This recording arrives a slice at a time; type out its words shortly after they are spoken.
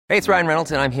Hey, it's Ryan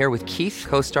Reynolds, and I'm here with Keith,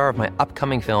 co-star of my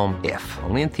upcoming film, If,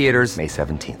 only in theaters May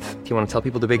 17th. Do you want to tell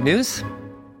people the big news?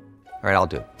 All right, I'll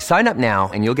do it. Sign up now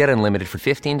and you'll get unlimited for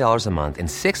 $15 a month and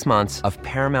 6 months of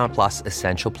Paramount Plus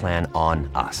Essential Plan on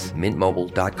us.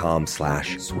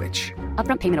 MintMobile.com/switch.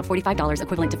 Upfront payment of $45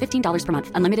 equivalent to $15 per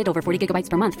month. Unlimited over 40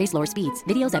 gigabytes per month. Face lower speeds.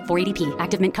 Videos at 480p.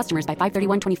 Active Mint customers by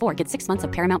 531.24 get 6 months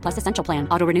of Paramount Plus Essential Plan.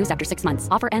 Auto renews after 6 months.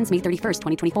 Offer ends May 31st,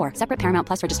 2024. Separate Paramount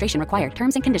Plus registration required.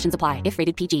 Terms and conditions apply if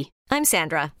rated PG. I'm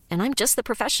Sandra, and I'm just the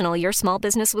professional your small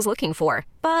business was looking for.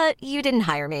 But you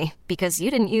didn't hire me because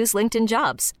you didn't use LinkedIn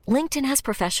Jobs. LinkedIn has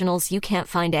professionals you can't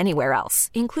find anywhere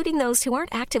else, including those who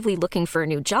aren't actively looking for a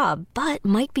new job, but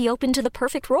might be open to the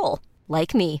perfect role,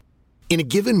 like me. In a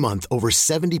given month, over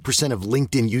 70% of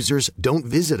LinkedIn users don't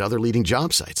visit other leading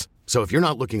job sites. So if you're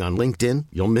not looking on LinkedIn,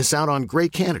 you'll miss out on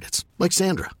great candidates like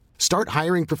Sandra. Start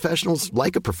hiring professionals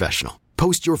like a professional.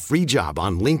 Post your free job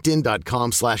on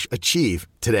linkedin.com/achieve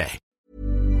today.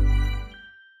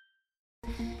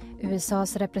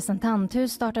 USAs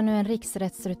representanthus startar nu en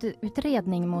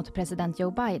riksrättsutredning mot president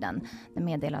Joe Biden, det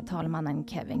meddelar talmannen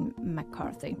Kevin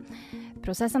McCarthy.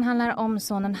 Processen handlar om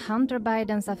sonen Hunter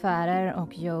Bidens affärer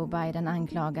och Joe Biden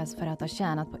anklagas för att ha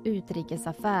tjänat på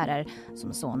utrikesaffärer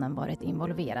som sonen varit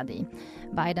involverad i.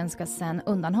 Biden ska sedan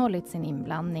undanhållit sin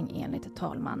inblandning enligt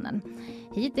talmannen.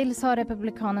 Hittills har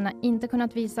republikanerna inte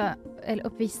kunnat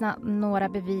uppvisa några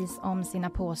bevis om sina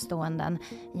påståenden.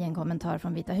 I en kommentar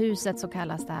från Vita huset så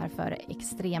kallas det här för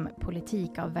extrem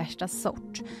politik av värsta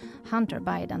sort. Hunter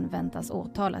Biden väntas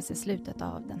åtalas i slutet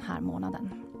av den här månaden.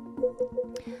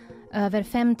 Över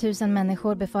 5 000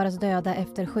 människor befaras döda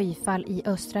efter skyfall i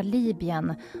östra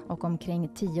Libyen och omkring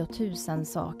 10 000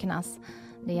 saknas.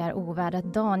 Det är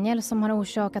ovädret Daniel som har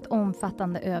orsakat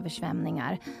omfattande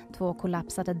översvämningar. 2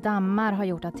 kollapsade dammar har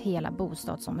gjort att hela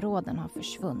bostadsområden har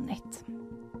försvunnit.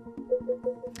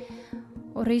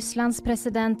 Och Rysslands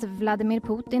president Vladimir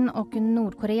Putin och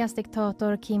Nordkoreas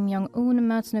diktator Kim Jong-un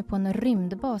möts nu på en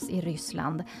rymdbas i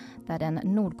Ryssland där den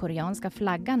nordkoreanska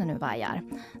flaggan nu vajar.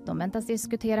 De väntas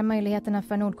diskutera möjligheterna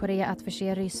för Nordkorea att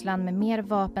förse Ryssland med mer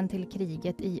vapen till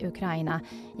kriget i Ukraina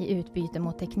i utbyte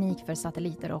mot teknik för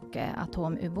satelliter och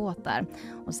atomubåtar.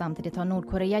 Och samtidigt har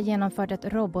Nordkorea genomfört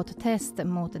ett robottest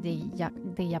mot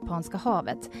det japanska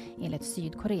havet enligt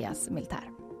Sydkoreas militär.